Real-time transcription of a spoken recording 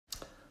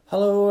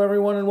Hello,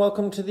 everyone, and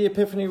welcome to the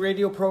Epiphany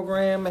Radio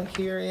program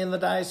here in the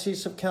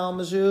Diocese of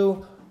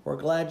Kalamazoo. We're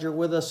glad you're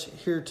with us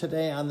here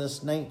today on this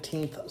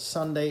 19th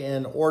Sunday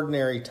in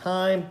Ordinary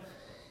Time.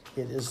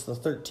 It is the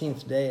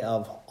 13th day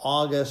of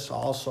August.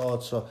 Also,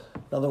 it's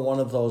another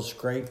one of those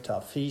great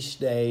feast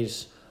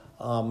days.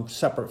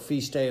 Separate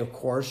feast day, of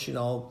course. You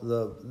know,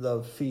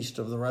 the feast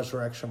of the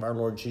resurrection of our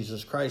Lord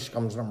Jesus Christ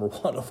comes number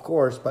one, of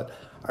course. But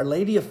Our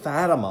Lady of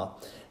Fatima.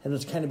 And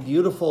it's kind of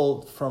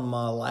beautiful from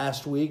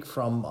last week,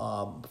 from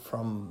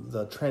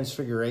the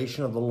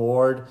Transfiguration of the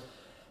Lord,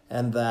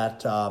 and that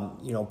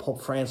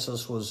Pope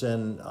Francis was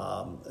in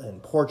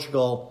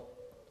Portugal,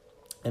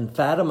 and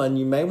Fatima. And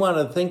you may want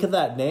to think of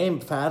that name,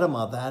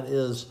 Fatima. That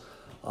is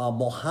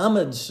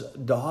Muhammad's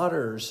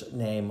daughter's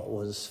name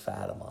was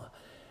Fatima,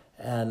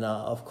 and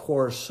of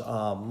course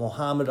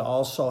Muhammad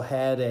also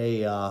had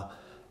a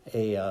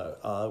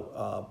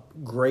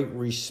great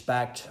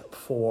respect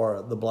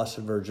for the Blessed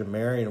Virgin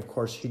Mary. And of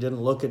course, he didn't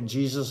look at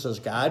Jesus as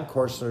God. Of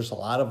course, there's a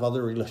lot of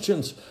other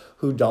religions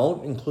who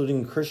don't,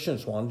 including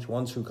Christians,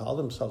 ones who call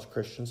themselves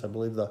Christians. I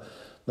believe the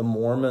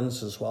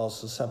Mormons, as well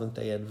as the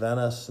Seventh-day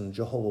Adventists and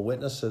Jehovah's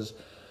Witnesses,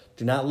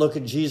 do not look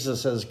at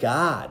Jesus as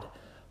God.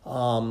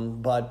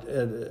 But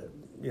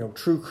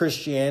true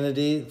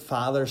Christianity,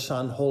 Father,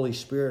 Son, Holy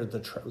Spirit,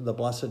 the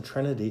Blessed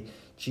Trinity,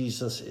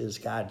 Jesus is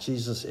God.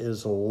 Jesus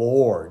is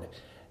Lord.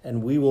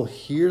 And we will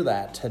hear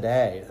that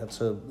today.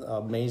 That's an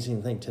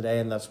amazing thing today,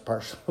 and that's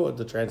partially what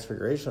the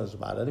Transfiguration is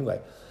about anyway.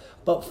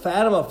 But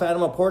Fatima,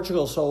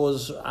 Portugal, so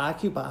was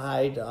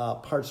occupied,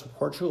 parts of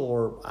Portugal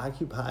were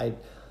occupied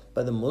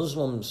by the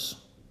Muslims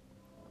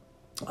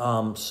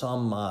some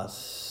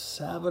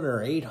 700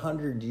 or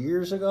 800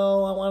 years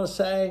ago, I want to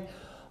say.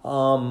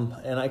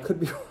 And I could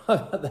be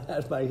wrong on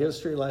that, my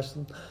history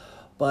lesson.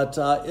 But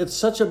it's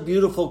such a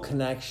beautiful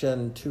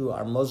connection to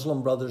our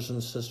Muslim brothers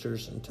and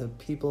sisters and to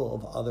people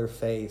of other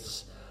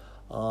faiths,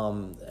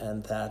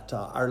 and that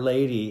Our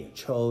Lady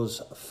chose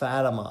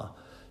Fatima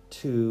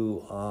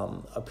to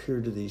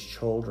appear to these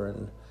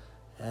children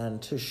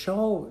and to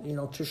show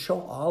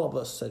all of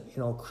us that,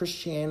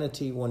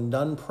 Christianity, when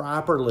done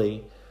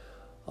properly,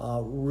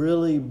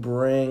 really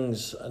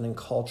brings an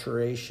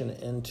enculturation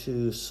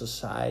into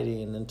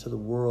society and into the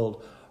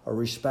world, a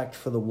respect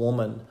for the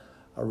woman,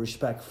 a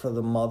respect for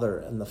the mother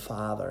and the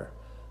father,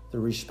 the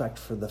respect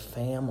for the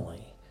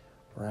family,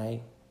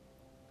 right?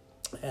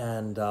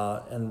 And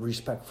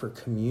respect for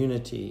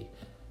community,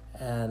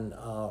 and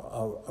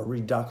a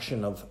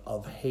reduction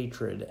of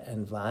hatred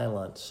and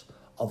violence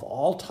of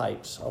all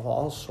types, of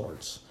all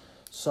sorts.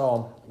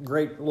 So,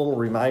 great little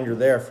reminder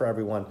there for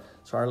everyone.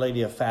 So, Our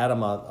Lady of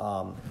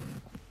Fatima,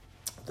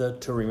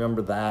 to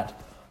remember that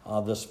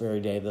this very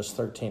day, this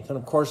 13th. And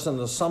of course,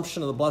 the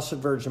Assumption of the Blessed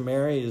Virgin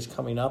Mary is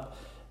coming up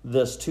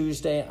this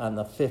Tuesday on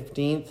the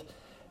 15th,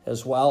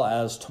 as well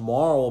as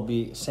tomorrow will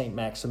be St.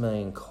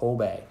 Maximilian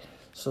Kolbe.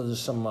 So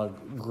there's some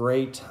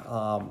great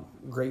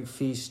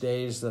feast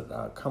days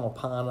that come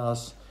upon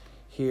us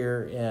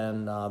here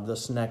in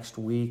this next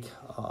week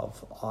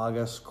of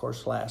August. Of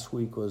course, last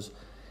week was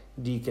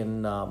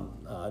Deacon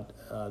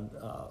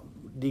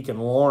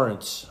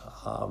Lawrence,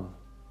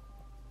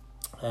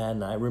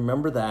 and I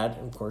remember that,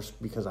 of course,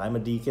 because I'm a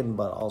deacon,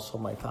 but also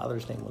my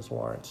father's name was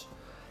Lawrence,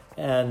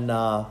 and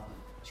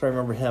so I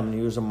remember him, and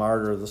he was a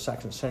martyr of the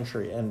 2nd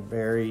century, and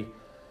very,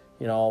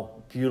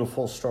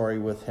 beautiful story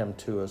with him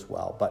too as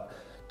well. But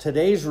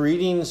today's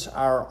readings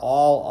are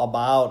all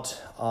about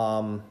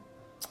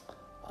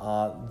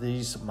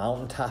these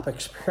mountaintop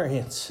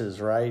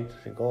experiences, right?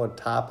 To go on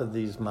top of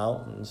these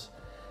mountains,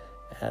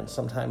 and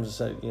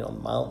sometimes,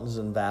 mountains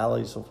and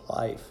valleys of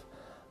life.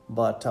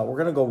 But we're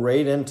going to go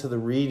right into the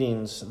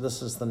readings.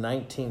 This is the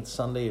 19th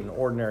Sunday in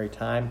Ordinary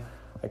Time.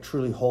 I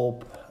truly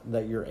hope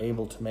that you're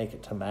able to make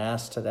it to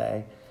Mass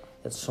today.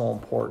 It's so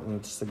important.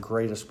 It's the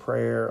greatest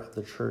prayer of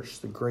the Church,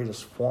 the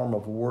greatest form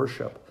of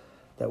worship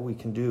that we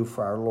can do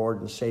for our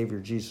Lord and Savior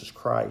Jesus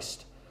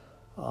Christ,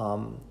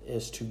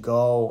 is to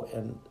go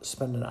and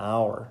spend an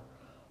hour.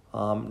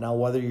 Now,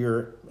 whether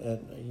you're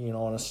in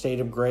a state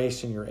of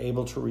grace and you're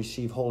able to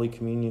receive Holy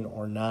Communion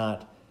or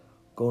not,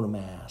 go to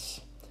Mass.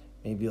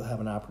 Maybe you'll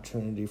have an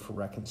opportunity for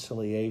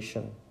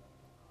reconciliation.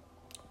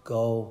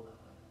 Go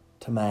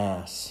to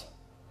Mass.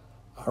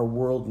 Our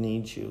world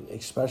needs you,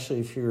 especially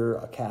if you're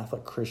a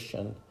Catholic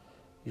Christian.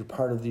 You're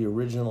part of the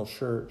original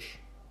church.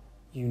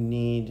 You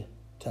need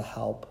to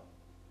help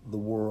the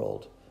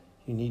world.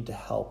 You need to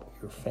help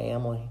your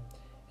family,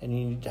 and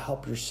you need to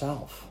help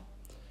yourself.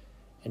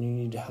 And you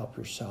need to help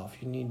yourself.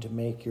 You need to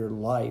make your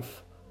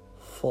life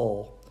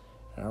full.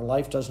 And our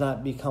life does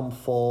not become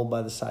full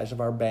by the size of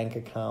our bank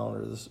account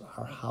or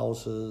our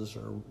houses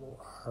or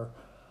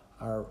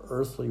our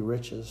earthly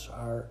riches.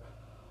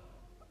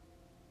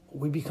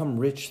 We become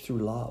rich through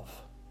love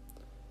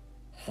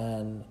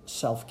and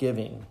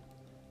self-giving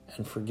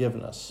and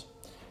forgiveness.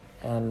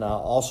 And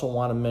also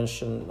want to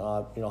mention,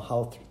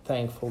 how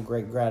thankful,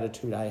 great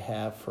gratitude I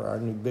have for our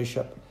new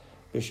bishop,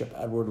 Bishop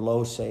Edward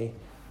Losey,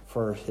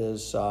 for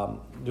his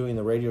doing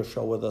the radio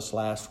show with us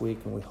last week,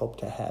 and we hope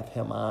to have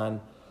him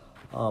on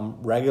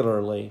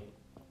regularly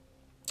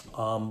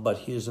But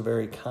he is a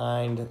very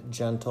kind,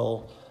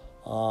 gentle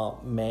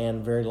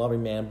man, very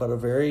loving man, but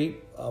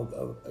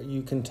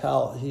you can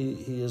tell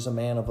he is a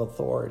man of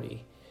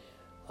authority,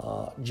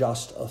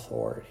 just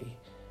authority.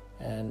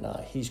 And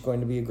he's going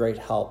to be a great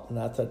help.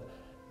 Not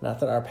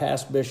that our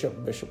past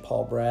bishop, Bishop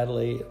Paul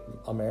Bradley,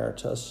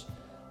 emeritus,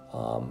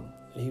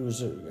 he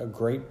was a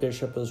great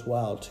bishop as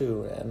well,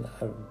 too. And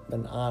I've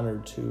been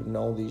honored to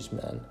know these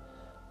men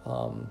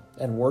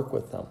and work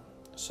with them.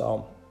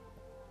 So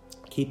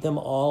keep them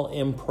all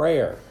in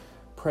prayer.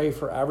 Pray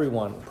for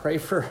everyone. Pray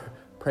for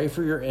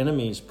your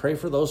enemies. Pray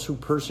for those who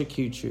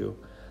persecute you.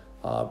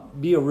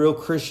 Be a real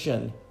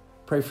Christian.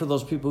 Pray for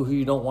those people who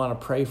you don't want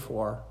to pray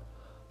for,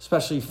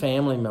 especially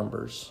family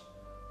members.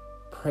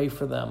 Pray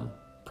for them.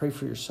 Pray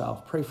for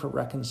yourself. Pray for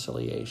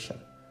reconciliation.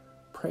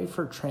 Pray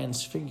for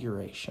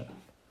transfiguration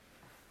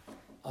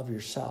of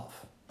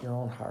yourself, your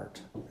own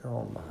heart, your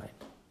own mind,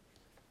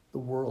 the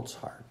world's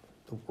heart,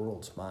 the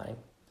world's mind,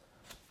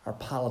 our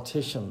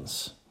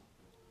politicians'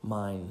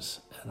 minds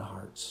and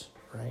hearts,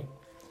 right?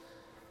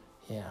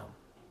 Yeah.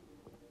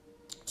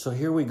 So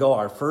here we go.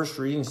 Our first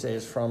reading today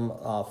is from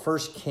 1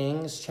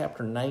 Kings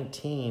chapter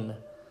 19,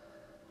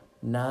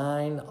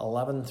 9,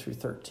 11 through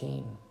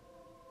 13.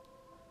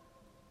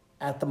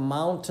 At the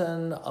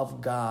mountain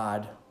of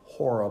God,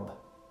 Horeb,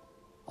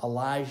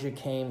 Elijah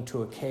came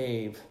to a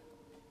cave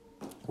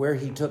where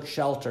he took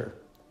shelter.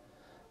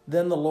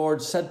 Then the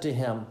Lord said to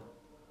him,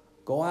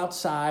 "Go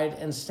outside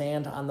and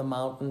stand on the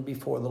mountain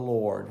before the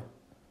Lord.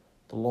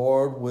 The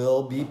Lord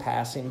will be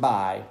passing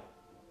by."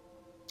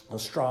 A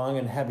strong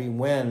and heavy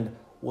wind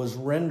was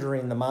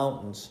rendering the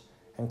mountains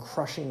and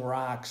crushing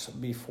rocks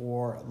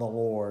before the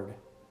Lord.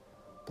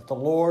 But the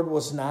Lord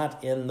was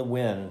not in the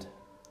wind.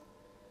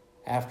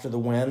 After the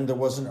wind, there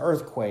was an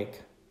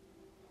earthquake,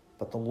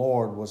 but the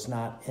Lord was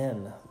not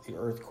in the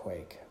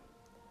earthquake.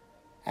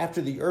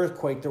 After the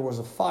earthquake, there was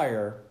a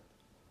fire,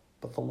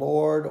 but the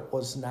Lord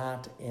was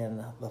not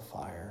in the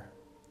fire.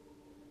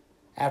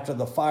 After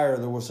the fire,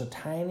 there was a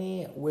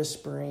tiny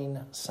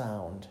whispering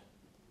sound.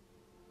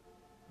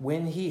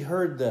 When he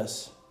heard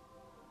this,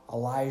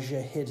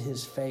 Elijah hid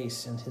his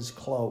face in his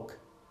cloak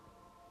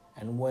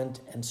and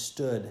went and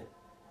stood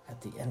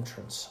at the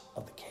entrance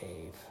of the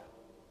cave.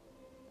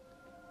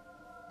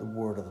 The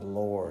word of the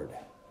Lord.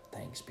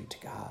 Thanks be to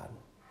God.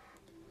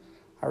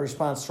 Our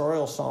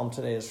responsorial psalm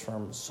today is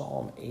from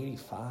Psalm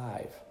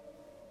 85,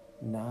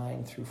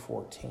 9 through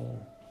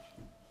 14.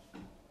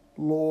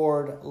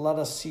 Lord, let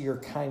us see your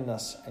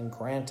kindness and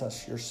grant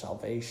us your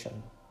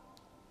salvation.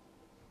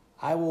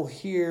 I will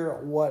hear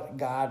what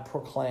God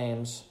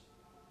proclaims,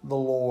 the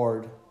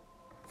Lord,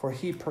 for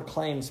he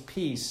proclaims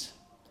peace.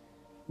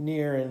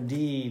 Near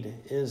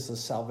indeed is the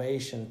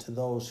salvation to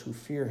those who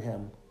fear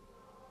him,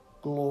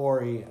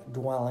 glory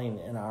dwelling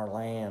in our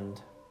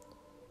land.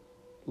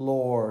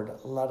 Lord,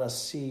 let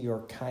us see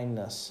your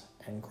kindness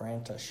and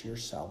grant us your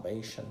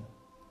salvation.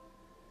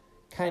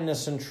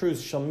 Kindness and truth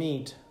shall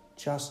meet,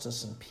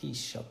 justice and peace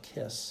shall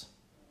kiss.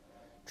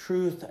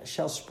 Truth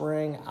shall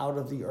spring out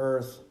of the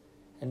earth,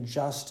 and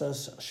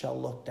justice shall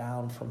look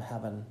down from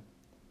heaven.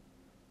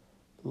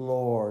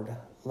 Lord,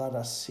 let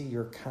us see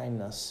your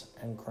kindness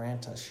and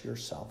grant us your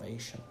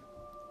salvation.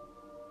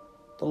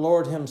 The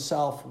Lord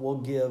himself will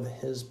give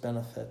his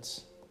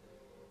benefits.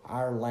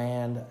 Our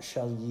land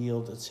shall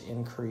yield its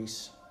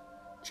increase.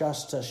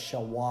 Justice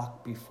shall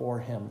walk before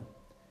him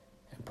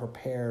and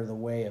prepare the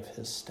way of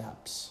his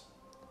steps.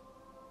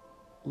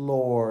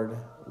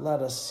 Lord,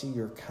 let us see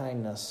your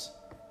kindness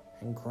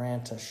and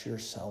grant us your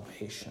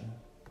salvation.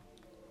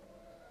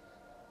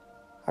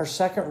 Our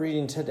second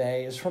reading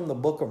today is from the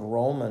book of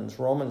Romans,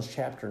 Romans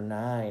chapter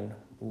 9,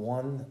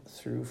 1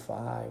 through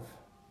 5.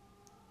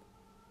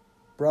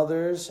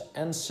 Brothers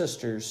and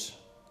sisters,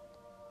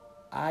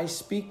 I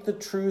speak the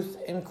truth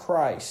in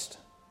Christ.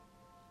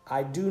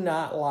 I do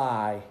not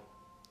lie.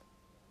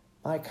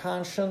 My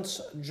conscience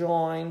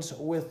joins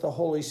with the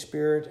Holy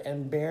Spirit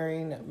in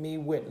bearing me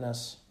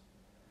witness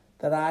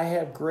that I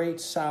have great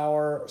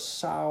sorrow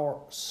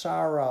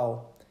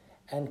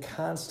and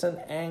constant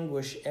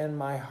anguish in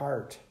my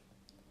heart.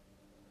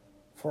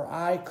 For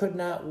I could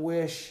not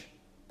wish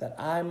that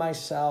I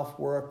myself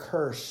were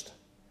accursed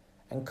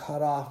and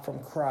cut off from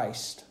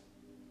Christ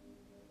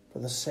for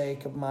the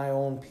sake of my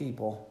own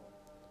people,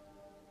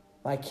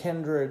 my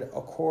kindred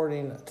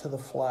according to the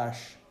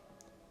flesh.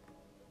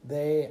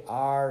 They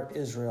are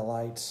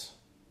Israelites.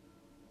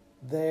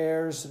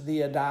 Theirs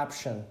the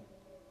adoption,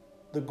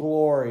 the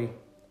glory,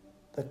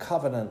 the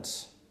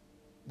covenants,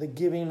 the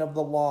giving of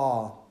the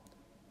law,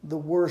 the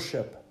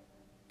worship,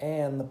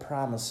 and the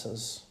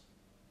promises.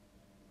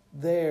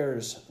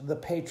 Theirs the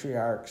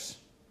patriarchs,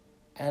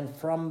 and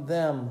from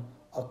them,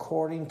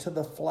 according to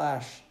the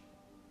flesh,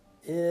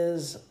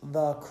 is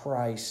the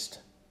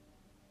Christ,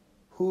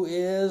 who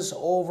is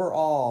over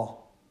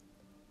all.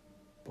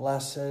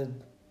 Blessed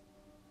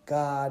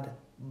God,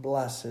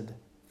 blessed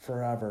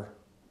forever.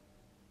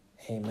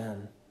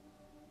 Amen.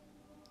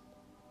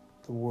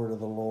 The word of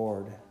the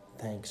Lord.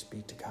 Thanks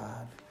be to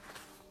God.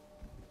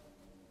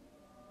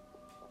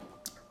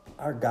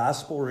 Our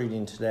gospel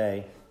reading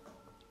today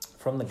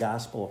from the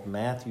Gospel of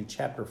Matthew,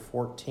 chapter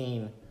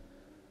 14,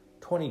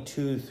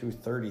 22 through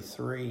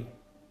 33.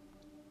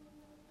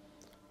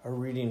 A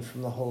reading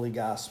from the Holy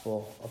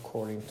Gospel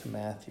according to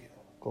Matthew.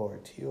 Glory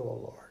to you, O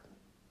Lord.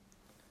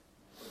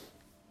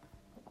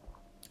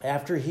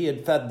 After he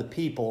had fed the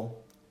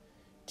people,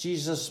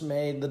 Jesus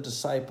made the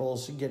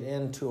disciples get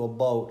into a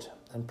boat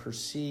and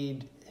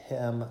proceed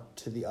him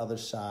to the other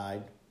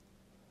side,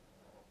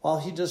 while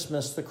he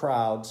dismissed the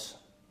crowds.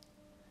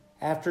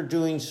 After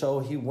doing so,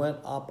 he went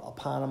up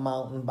upon a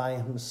mountain by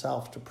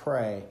himself to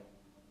pray.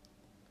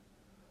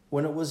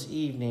 When it was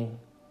evening,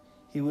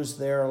 he was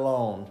there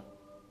alone.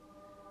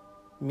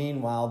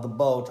 Meanwhile, the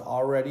boat,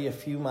 already a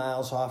few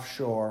miles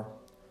offshore,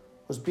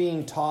 was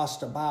being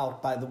tossed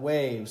about by the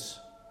waves,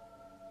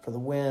 for the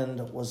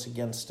wind was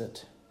against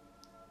it.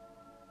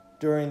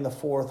 During the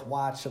fourth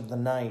watch of the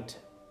night,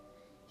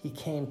 he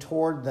came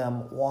toward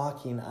them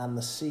walking on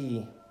the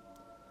sea.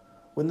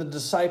 When the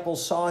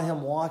disciples saw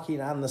him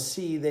walking on the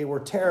sea, they were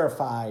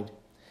terrified.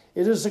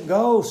 "It is a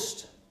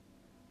ghost,"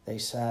 they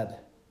said,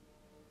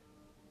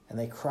 and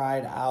they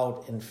cried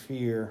out in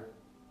fear.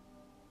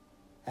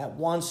 At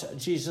once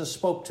Jesus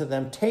spoke to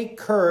them, "Take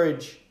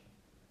courage,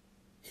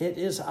 it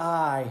is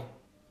I.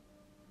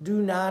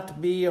 Do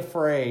not be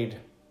afraid."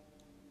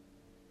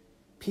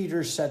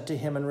 Peter said to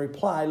him in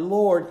reply,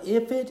 "Lord,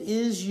 if it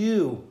is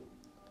you,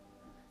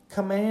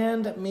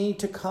 command me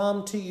to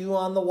come to you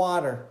on the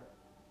water."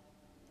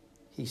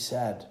 He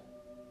said,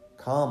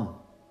 "Come."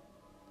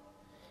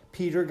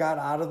 Peter got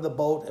out of the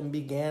boat and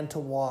began to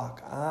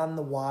walk on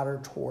the water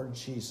toward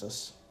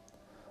Jesus.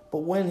 But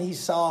when he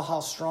saw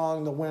how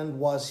strong the wind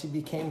was, he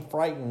became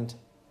frightened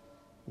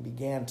and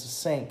began to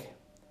sink.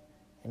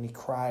 And he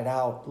cried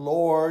out,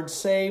 "Lord,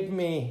 save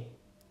me."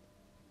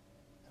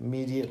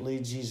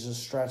 Immediately Jesus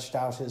stretched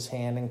out his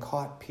hand and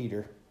caught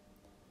Peter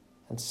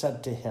and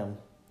said to him,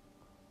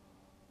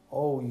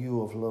 "O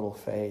you of little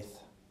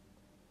faith,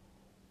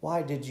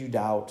 why did you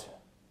doubt?"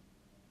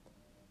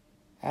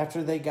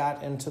 After they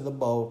got into the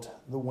boat,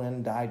 the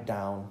wind died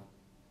down.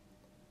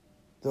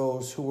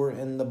 Those who were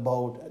in the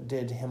boat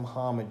did him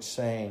homage,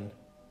 saying,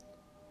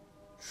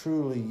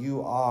 "Truly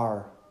you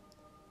are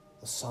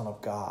the Son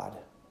of God."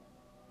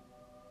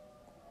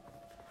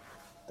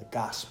 The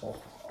Gospel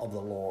of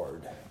the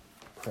Lord.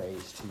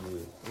 Praise to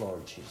you,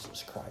 Lord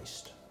Jesus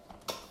Christ.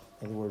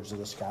 May the words of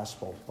this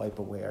gospel wipe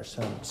away our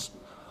sins.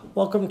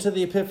 Welcome to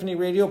the Epiphany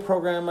Radio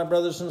program, my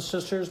brothers and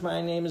sisters.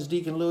 My name is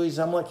Deacon Louis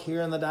Zemlich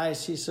here in the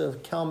Diocese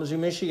of Kalamazoo,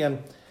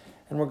 Michigan,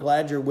 and we're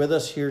glad you're with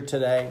us here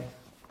today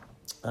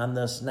on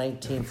this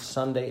 19th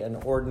Sunday in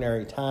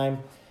Ordinary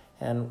Time.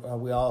 And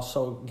we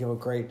also give a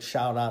great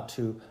shout out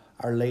to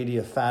Our Lady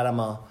of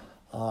Fatima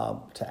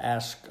to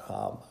ask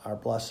our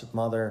Blessed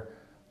Mother,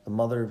 the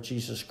Mother of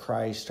Jesus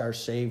Christ, our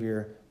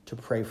Savior, to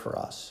pray for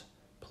us.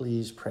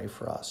 Please pray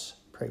for us.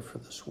 Pray for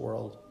this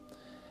world.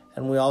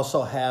 And we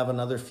also have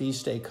another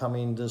feast day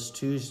coming this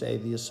Tuesday,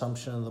 the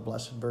Assumption of the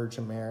Blessed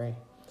Virgin Mary.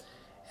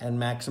 And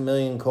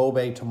Maximilian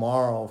Kolbe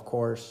tomorrow, of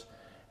course.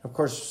 Of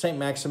course, St.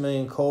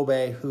 Maximilian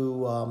Kolbe,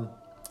 who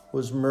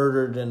was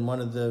murdered in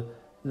one of the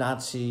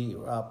Nazi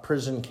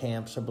prison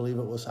camps. I believe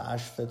it was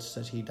Auschwitz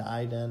that he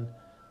died in.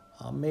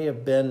 May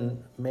have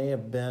been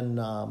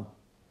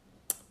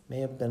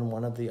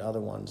one of the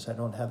other ones. I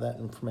don't have that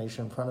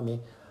information in front of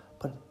me.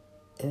 But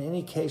in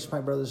any case,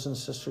 my brothers and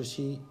sisters,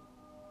 he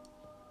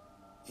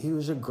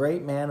was a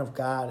great man of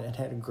God and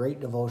had a great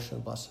devotion to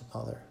the Blessed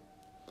Mother.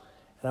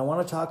 And I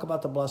want to talk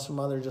about the Blessed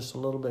Mother just a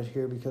little bit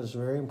here because it's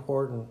very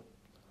important.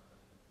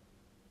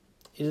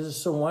 It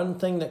is the one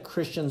thing that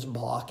Christians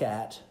balk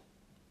at.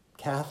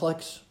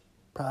 Catholics,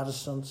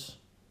 Protestants.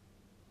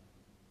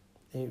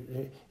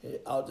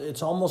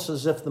 It's almost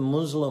as if the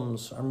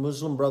Muslims, our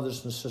Muslim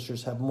brothers and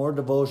sisters, have more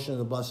devotion to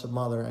the Blessed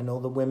Mother. I know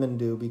the women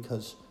do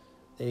because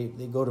they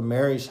go to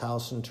Mary's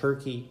house in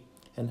Turkey,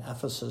 in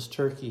Ephesus,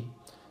 Turkey,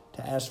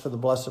 to ask for the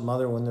Blessed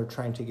Mother when they're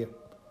trying to get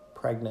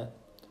pregnant,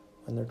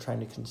 when they're trying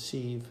to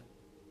conceive.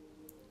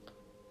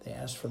 They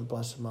ask for the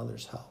Blessed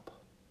Mother's help.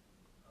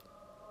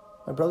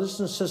 My brothers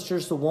and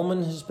sisters, the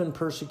woman has been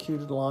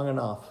persecuted long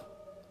enough.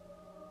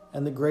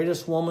 And the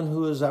greatest woman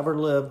who has ever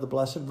lived, the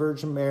Blessed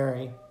Virgin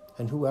Mary,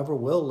 and whoever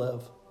will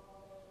live,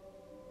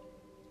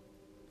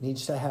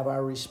 needs to have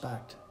our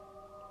respect.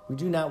 We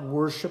do not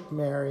worship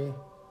Mary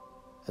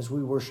as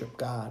we worship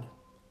God,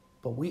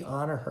 but we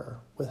honor her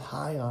with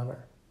high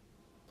honor.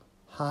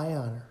 High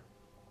honor.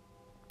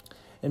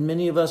 And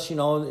many of us,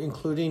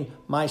 including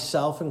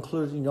myself,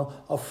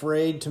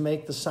 afraid to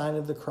make the sign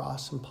of the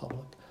cross in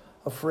public.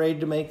 Afraid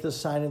to make the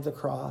sign of the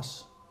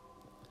cross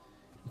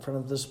in front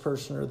of this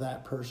person or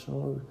that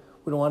person.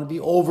 We don't want to be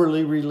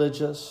overly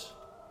religious.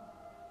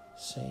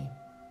 See?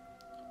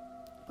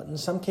 But in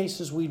some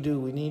cases we do.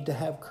 We need to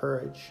have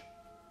courage.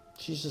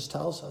 Jesus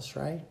tells us,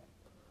 right?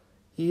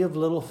 Ye of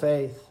little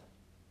faith.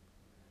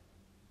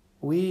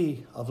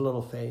 We of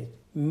little faith.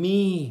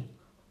 Me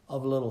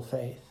of little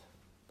faith.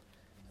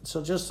 And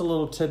so just a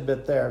little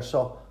tidbit there.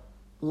 So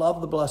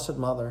love the Blessed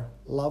Mother.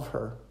 Love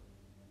her.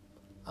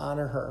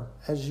 Honor her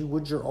as you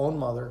would your own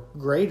mother.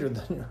 Greater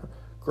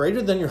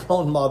than your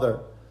own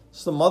mother.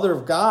 It's the mother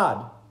of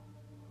God.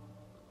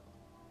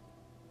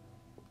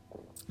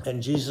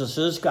 And Jesus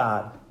is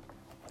God.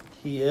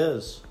 He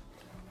is.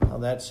 Now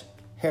that's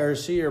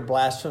heresy or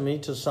blasphemy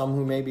to some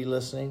who may be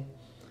listening,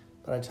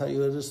 but I tell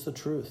you it is the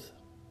truth.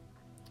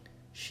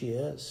 She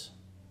is.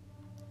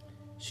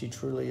 She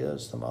truly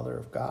is the mother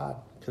of God,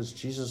 because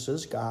Jesus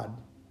is God.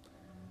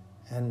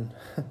 And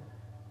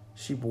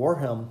she bore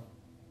him,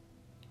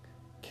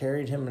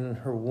 carried him in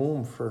her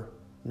womb for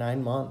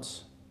 9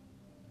 months.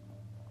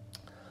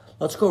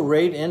 Let's go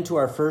right into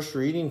our first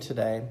reading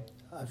today.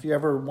 If you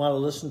ever want to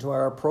listen to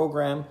our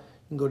program, you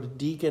can go to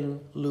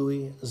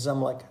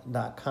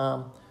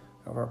deaconlouiszemlik.com.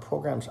 Our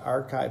program's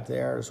archived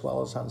there as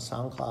well as on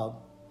SoundCloud,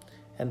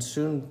 and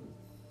soon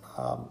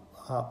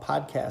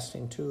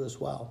podcasting too as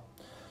well.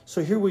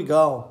 So here we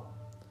go.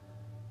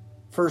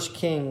 1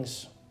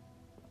 Kings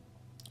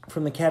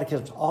from the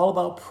Catechism. It's all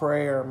about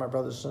prayer, my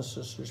brothers and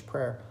sisters,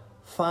 prayer.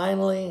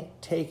 Finally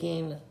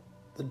taking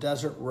the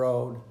desert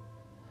road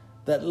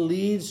that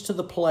leads to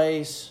the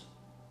place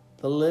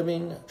the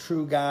living,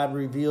 true God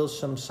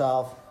reveals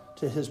himself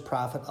to his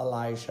prophet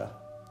Elijah.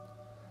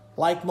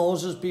 Like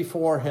Moses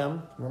before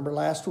him, remember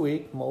last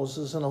week,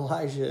 Moses and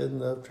Elijah in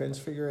the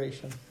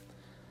Transfiguration,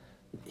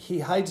 he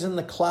hides in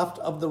the cleft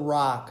of the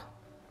rock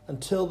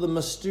until the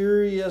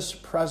mysterious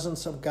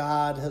presence of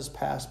God has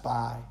passed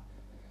by.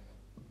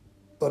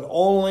 But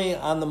only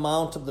on the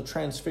Mount of the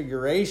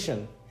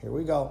Transfiguration, here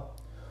we go,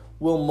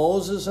 will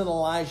Moses and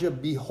Elijah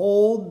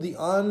behold the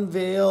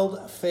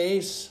unveiled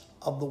face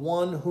of the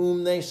one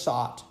whom they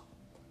sought.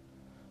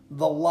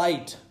 The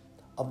light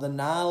of the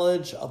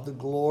knowledge of the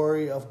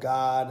glory of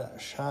God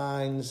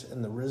shines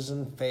in the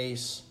risen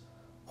face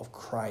of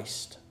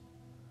Christ,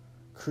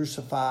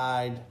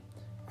 crucified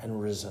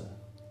and risen.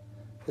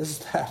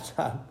 Isn't that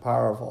not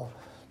powerful?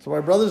 So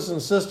my brothers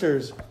and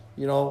sisters,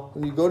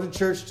 when you go to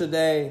church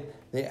today,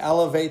 they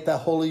elevate the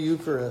Holy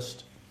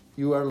Eucharist.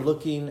 You are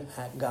looking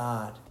at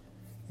God.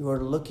 You are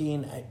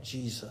looking at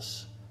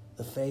Jesus,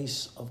 the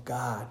face of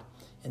God,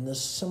 in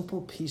this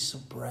simple piece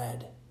of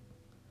bread.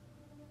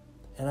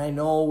 And I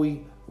know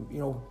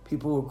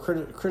people who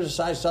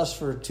criticized us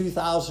for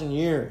 2,000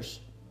 years,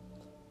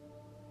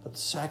 but the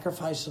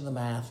sacrifice of the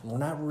Mass, we're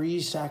not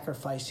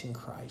re-sacrificing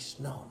Christ.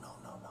 No.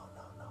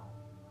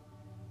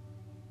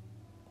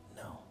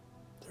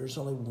 There's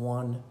only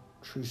one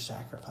true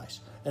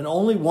sacrifice and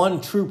only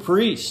one true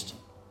priest,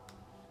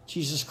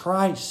 Jesus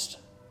Christ.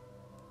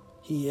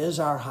 He is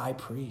our high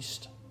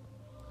priest.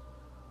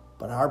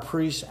 But our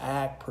priests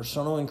act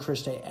persona in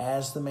Christe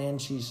as the man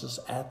Jesus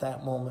at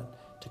that moment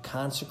to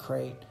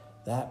consecrate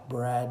that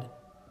bread,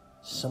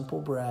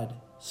 simple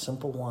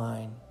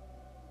wine,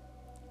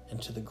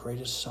 into the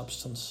greatest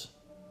substance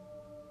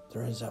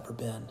there has ever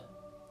been,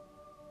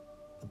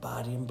 the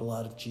body and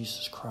blood of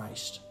Jesus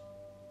Christ,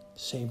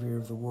 Savior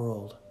of the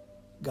world,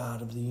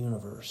 God of the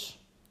universe.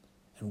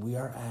 And we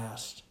are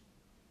asked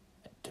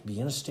to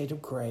be in a state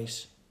of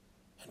grace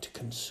and to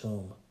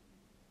consume,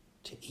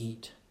 to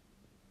eat,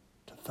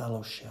 to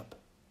fellowship,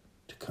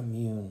 to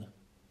commune,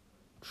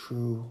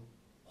 true,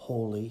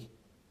 holy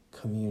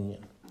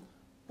communion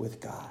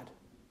with God.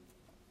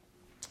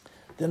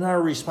 Then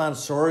our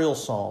responsorial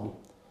psalm,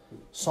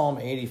 Psalm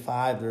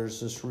 85,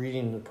 there's this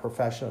reading, the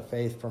profession of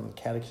faith from the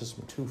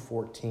Catechism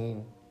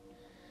 2:14.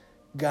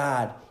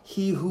 God,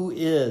 he who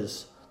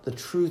is the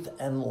truth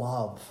and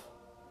love.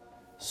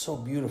 So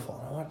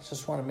beautiful. I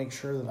just want to make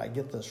sure that I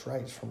get this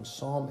right. It's from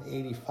Psalm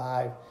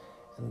 85,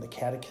 and the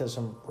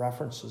Catechism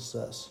references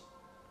this.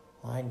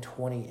 Line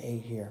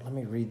 28 here. Let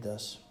me read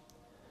this.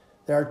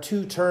 There are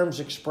two terms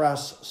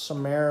express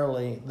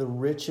summarily the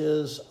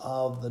riches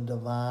of the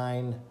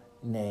divine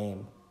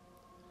name.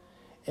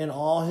 In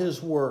all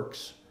his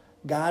works,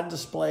 God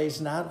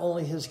displays not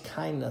only his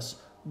kindness,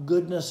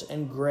 goodness,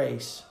 and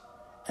grace,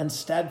 and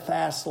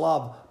steadfast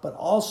love, but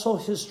also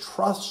his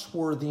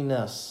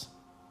trustworthiness,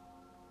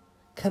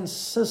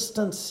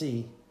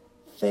 consistency,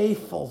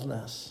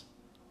 faithfulness,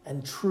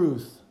 and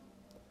truth.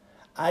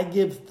 I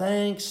give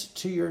thanks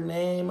to your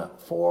name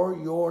for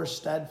your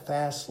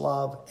steadfast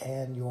love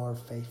and your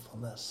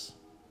faithfulness.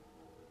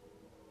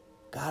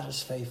 God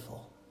is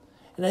faithful.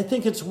 And I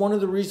think it's one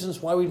of the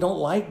reasons why we don't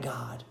like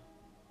God,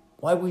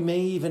 why we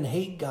may even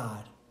hate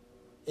God,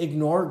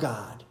 ignore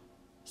God,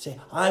 say,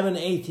 I'm an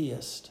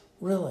atheist.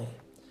 Really?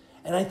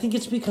 And I think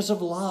it's because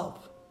of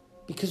love,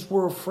 because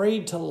we're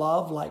afraid to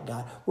love like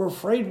God. We're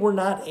afraid we're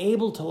not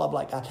able to love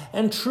like God.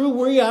 And true,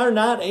 we are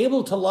not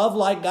able to love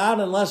like God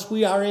unless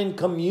we are in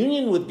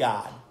communion with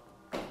God,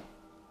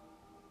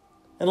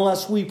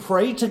 unless we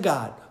pray to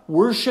God,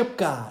 worship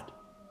God,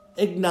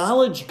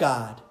 acknowledge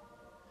God,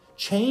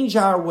 change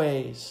our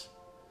ways,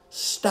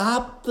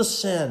 stop the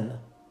sin,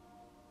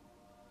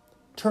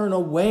 turn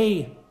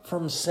away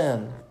from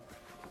sin,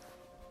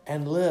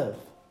 and live.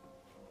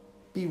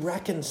 Be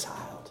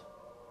reconciled.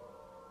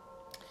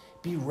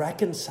 Be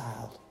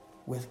reconciled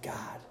with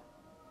God.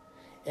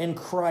 In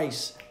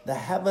Christ, the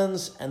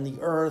heavens and the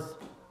earth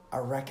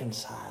are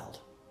reconciled.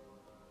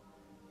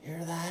 You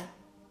hear that?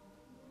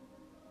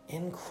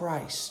 In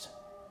Christ,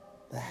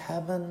 the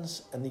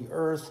heavens and the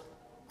earth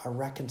are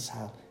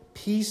reconciled.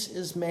 Peace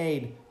is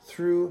made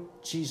through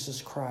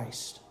Jesus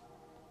Christ.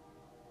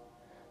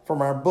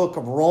 From our book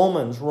of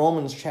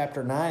Romans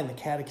chapter 9, the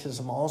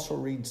Catechism also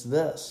reads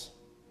this,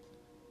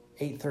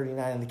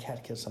 839 in the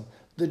Catechism.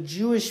 The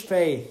Jewish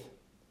faith,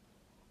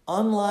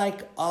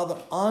 unlike other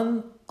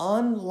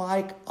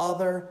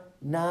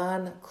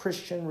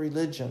non-Christian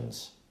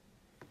religions,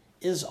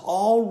 is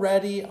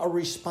already a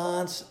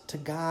response to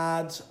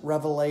God's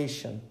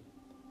revelation.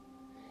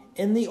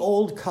 In the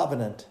Old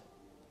Covenant,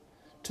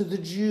 to the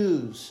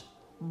Jews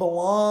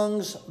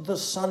belongs the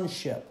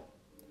sonship,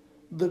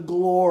 the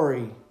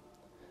glory,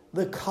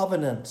 the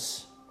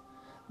covenants,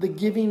 the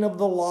giving of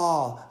the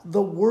law,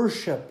 the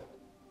worship,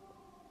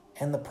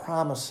 and the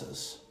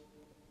promises.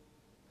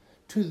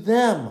 To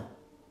them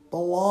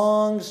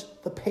belongs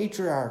the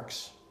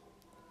patriarchs,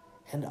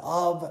 and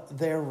of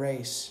their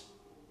race,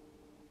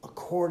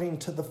 according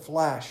to the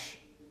flesh,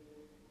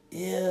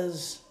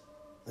 is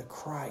the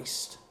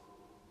Christ,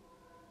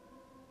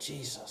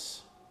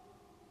 Jesus.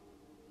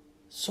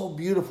 So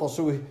beautiful.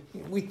 So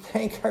we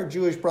thank our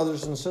Jewish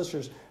brothers and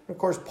sisters. And of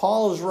course,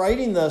 Paul is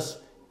writing this.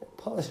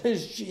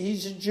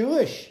 He's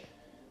Jewish.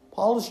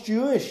 Paul is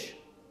Jewish.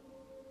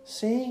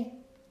 See?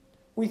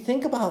 We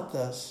think about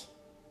this.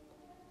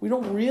 We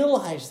don't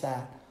realize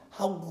that.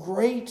 How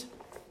great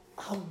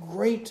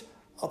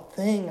a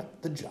thing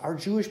our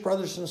Jewish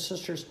brothers and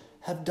sisters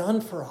have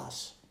done for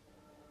us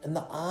in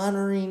the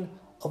honoring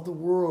of the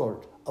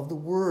word of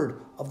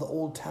the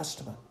Old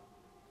Testament.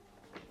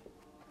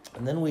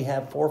 And then we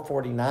have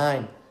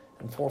 449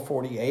 and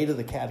 448 of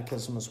the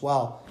Catechism as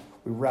well.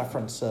 We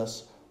reference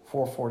this,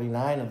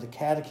 449 of the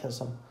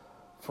Catechism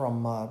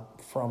from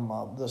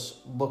this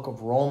book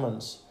of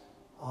Romans.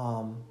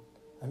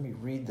 Let me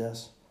read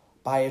this.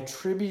 By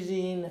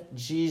attributing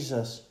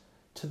Jesus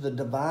to the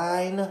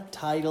divine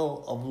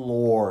title of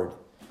Lord.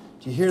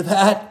 Do you hear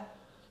that?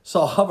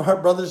 So our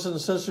brothers and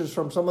sisters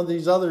from some of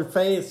these other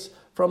faiths,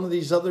 from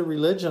these other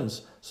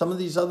religions, some of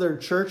these other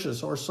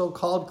churches or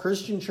so-called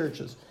Christian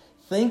churches,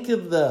 think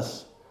of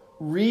this.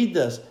 Read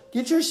this.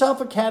 Get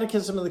yourself a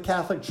catechism of the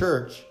Catholic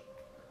Church.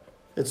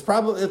 It's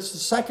the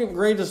second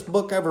greatest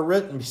book ever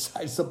written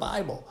besides the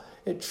Bible.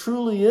 It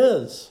truly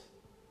is.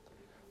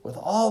 With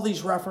all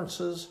these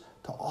references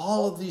to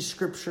all of these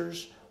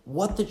scriptures,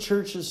 what the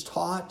church has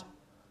taught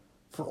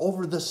for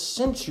over the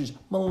centuries,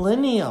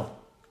 millennium,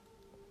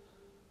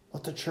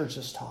 what the church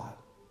has taught.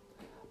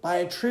 By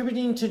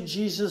attributing to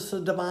Jesus the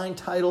divine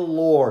title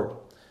Lord,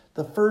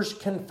 the first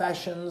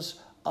confessions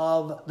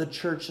of the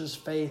church's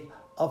faith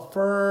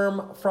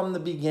affirm from the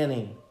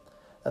beginning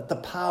that the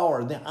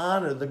power, the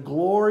honor, the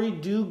glory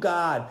due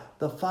God,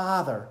 the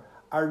Father,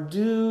 are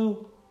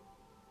due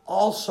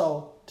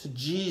also to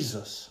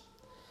Jesus,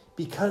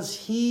 because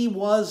he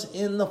was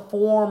in the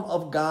form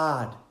of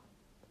God.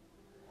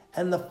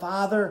 And the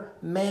Father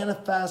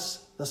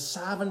manifests the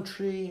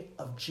sovereignty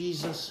of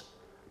Jesus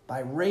by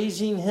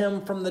raising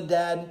him from the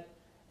dead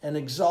and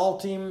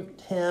exalting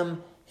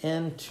him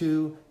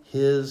into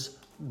his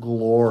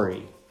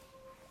glory.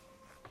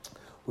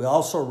 We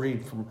also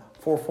read from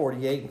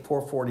 448 and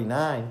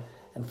 449,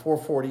 and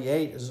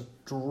 448 is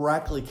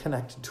directly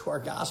connected to our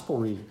gospel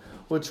reading,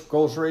 which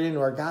goes right into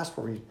our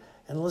gospel reading.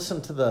 And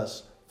listen to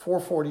this,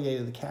 448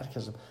 of the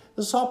Catechism.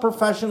 This is all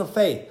profession of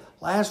faith.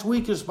 Last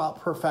week is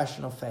about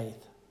profession of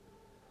faith.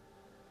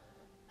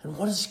 And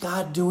what is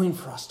God doing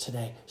for us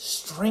today?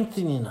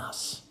 Strengthening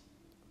us.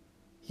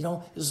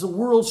 Is the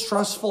world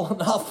stressful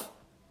enough?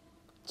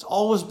 It's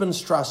always been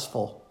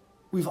stressful.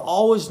 We've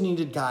always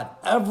needed God.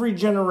 Every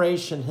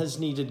generation has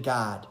needed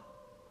God.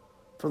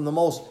 From the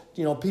most,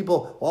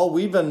 people,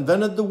 we've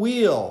invented the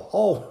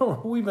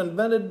wheel. We've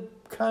invented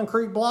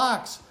concrete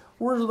blocks.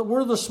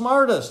 We're the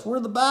smartest. We're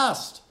the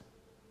best.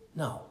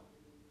 No,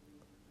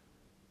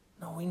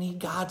 we need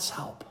God's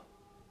help.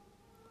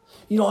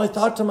 I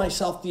thought to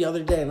myself the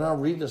other day, and I'll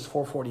read this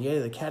 448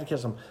 of the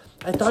Catechism.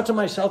 I thought to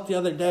myself the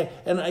other day,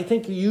 and I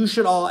think you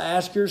should all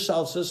ask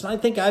yourselves this, and I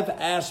think I've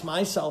asked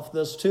myself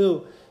this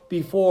too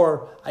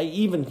before I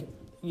even,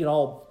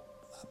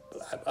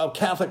 a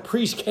Catholic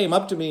priest came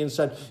up to me and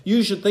said,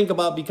 you should think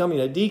about becoming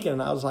a deacon.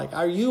 And I was like,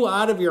 are you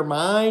out of your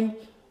mind?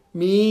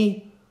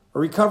 Me, a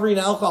recovering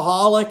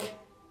alcoholic,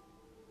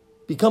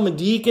 become a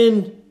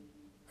deacon?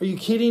 Are you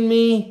kidding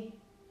me?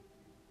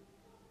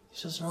 He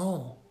says,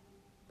 no.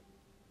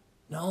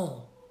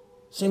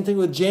 Same thing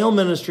with jail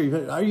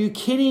ministry. Are you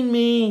kidding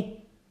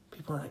me?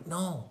 People are like,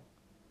 no,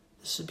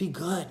 this would be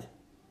good.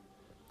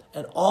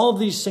 And all of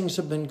these things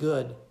have been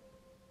good.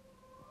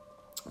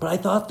 But I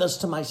thought this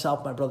to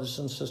myself, my brothers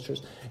and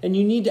sisters, and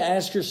you need to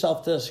ask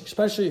yourself this,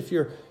 especially if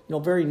you're,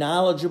 very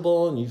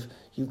knowledgeable and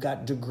you've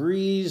got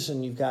degrees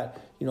and you've got,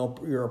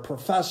 you're a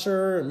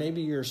professor and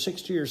maybe you're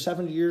 60 or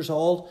 70 years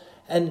old,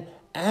 and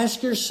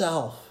ask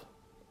yourself,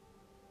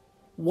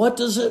 what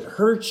does it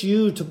hurt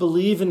you to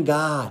believe in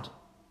God?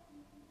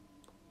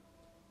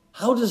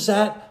 How is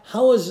that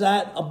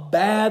a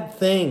bad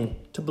thing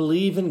to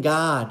believe in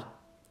God?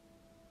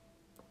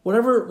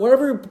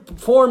 Whatever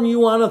form you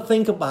want to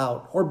think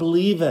about or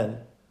believe in,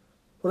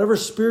 whatever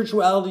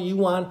spirituality you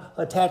want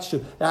attached to.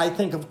 And I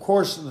think, of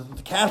course, the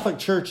Catholic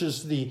Church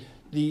is the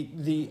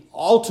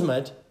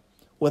ultimate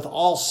with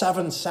all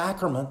 7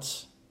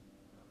 sacraments,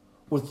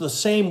 with the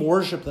same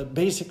worship that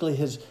basically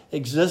has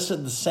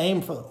existed the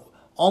same for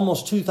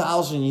almost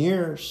 2,000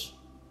 years,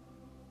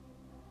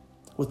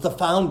 with the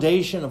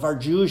foundation of our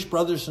Jewish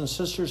brothers and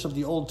sisters of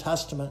the Old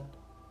Testament,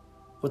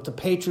 with the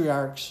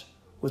patriarchs,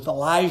 with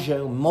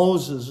Elijah,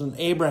 Moses, and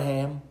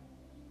Abraham.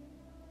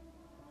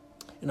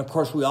 And of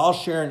course, we all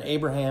share in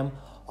Abraham.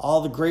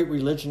 All the great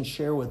religions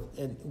share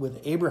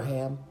with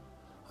Abraham,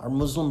 our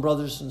Muslim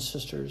brothers and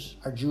sisters,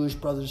 our Jewish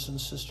brothers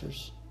and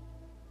sisters.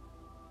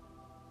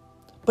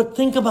 But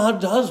think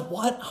about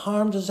what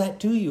harm does that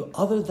do you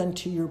other than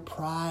to your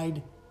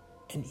pride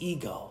and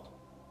ego?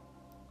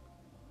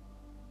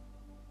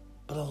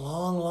 But a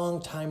long,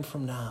 long time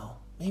from now,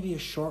 maybe a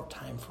short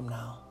time from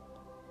now,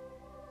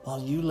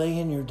 while you lay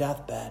in your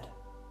deathbed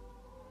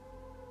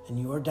and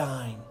you are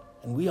dying,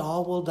 and we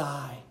all will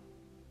die,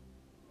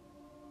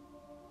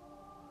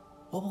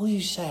 what will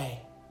you say?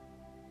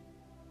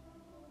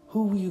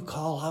 Who will you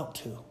call out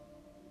to?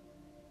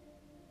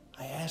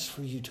 I ask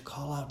for you to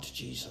call out to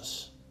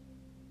Jesus.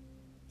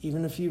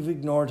 Even if you've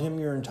ignored him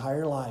your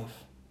entire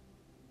life,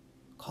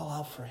 call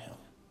out for him.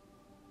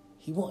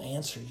 He will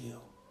answer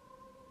you.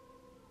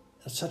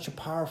 That's such a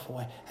powerful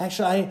way.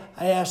 Actually,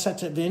 I ask that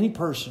to any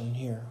person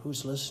here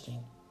who's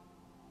listening.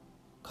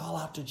 Call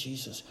out to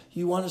Jesus.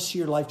 You want to see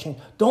your life change.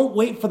 Don't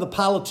wait for the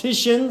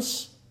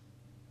politicians.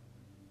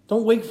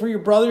 Don't wait for your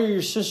brother or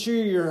your sister or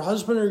your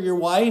husband or your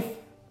wife.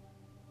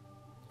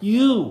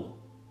 You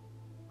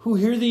who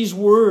hear these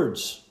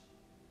words,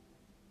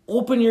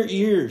 open your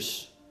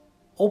ears,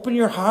 open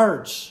your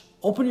hearts,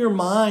 open your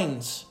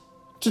minds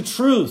to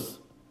truth,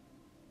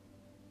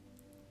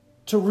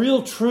 to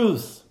real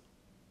truth,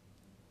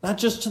 not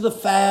just to the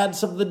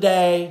fads of the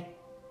day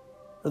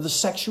or the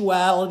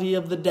sexuality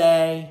of the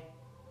day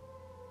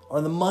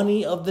or the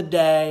money of the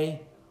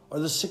day or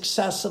the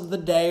success of the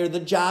day or the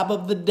job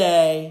of the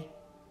day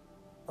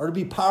or to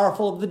be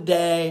powerful of the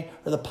day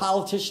or the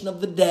politician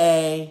of the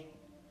day.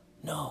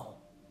 No.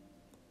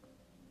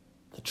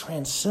 The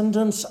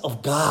transcendence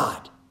of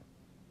God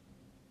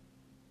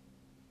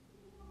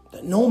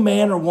that no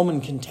man or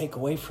woman can take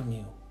away from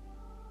you.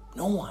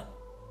 No one.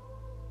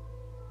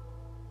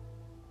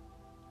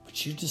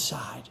 But you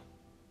decide.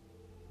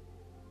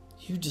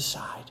 You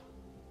decide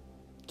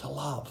to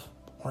love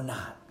or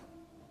not.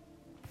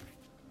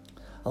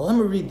 Now let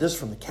me read this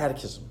from the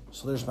Catechism.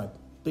 So there's my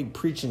big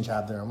preaching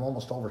job there. I'm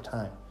almost over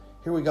time.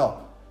 Here we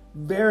go.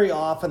 Very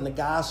often the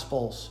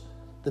Gospels,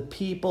 the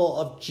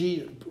people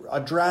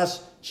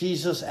address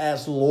Jesus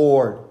as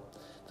Lord.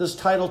 This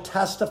title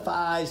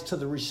testifies to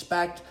the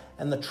respect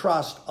and the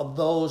trust of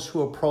those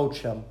who approach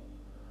him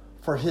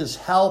for his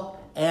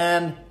help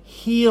and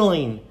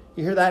healing.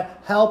 You hear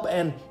that? Help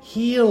and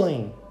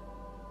healing.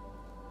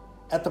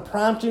 At the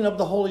prompting of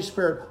the Holy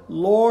Spirit,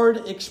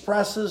 Lord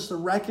expresses the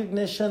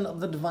recognition of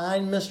the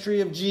divine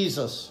mystery of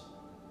Jesus.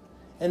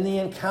 In the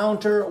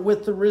encounter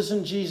with the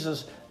risen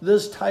Jesus,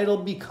 this title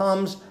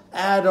becomes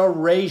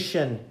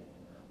adoration.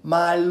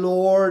 My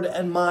Lord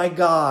and my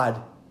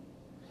God.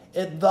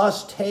 It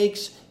thus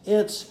takes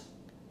its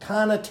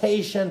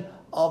connotation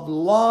of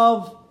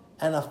love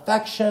and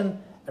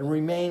affection and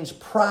remains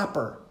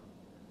proper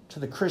to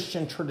the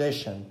Christian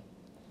tradition.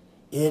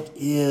 It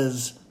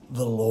is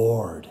the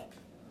Lord.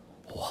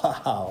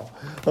 Wow,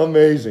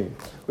 amazing.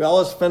 We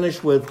always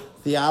finish with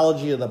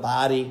theology of the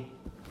body.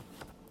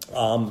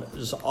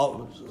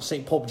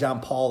 St. Pope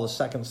John Paul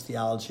II's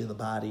theology of the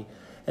body.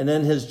 And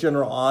in his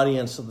general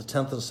audience of the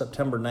 10th of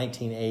September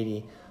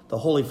 1980, the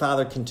Holy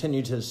Father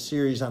continued his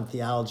series on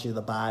theology of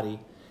the body.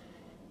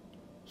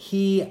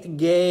 He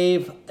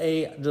gave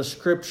a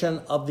description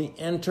of the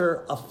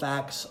inner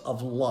effects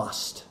of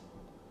lust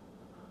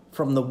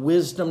from the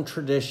wisdom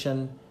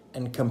tradition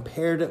and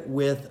compared it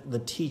with the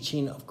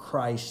teaching of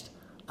Christ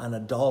on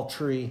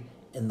adultery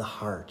in the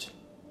heart,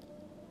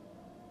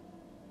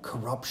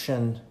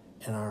 corruption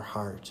in our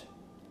heart.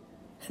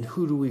 And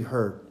who do we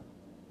hurt?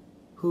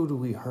 Who do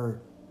we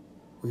hurt?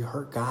 We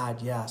hurt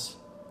God, yes,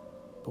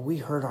 but we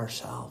hurt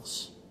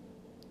ourselves.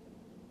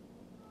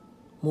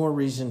 More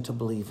reason to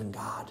believe in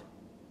God.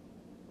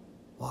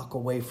 Walk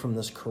away from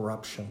this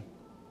corruption,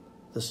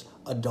 this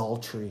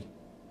adultery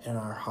in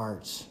our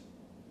hearts,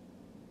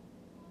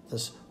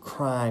 this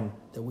crime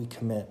that we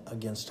commit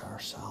against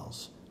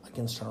ourselves,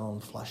 against our own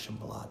flesh and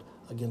blood,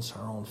 against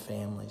our own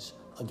families,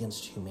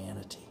 against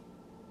humanity.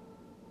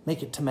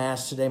 Make it to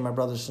Mass today, my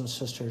brothers and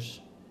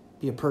sisters.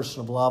 Be a person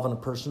of love and a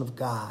person of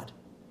God.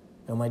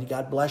 May Almighty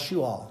God bless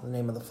you all. In the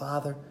name of the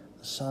Father,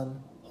 the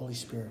Son, Holy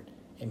Spirit.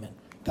 Amen.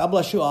 God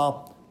bless you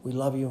all. We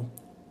love you.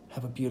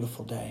 Have a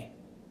beautiful day.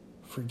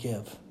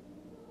 Forgive.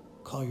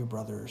 Call your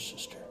brother or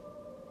sister.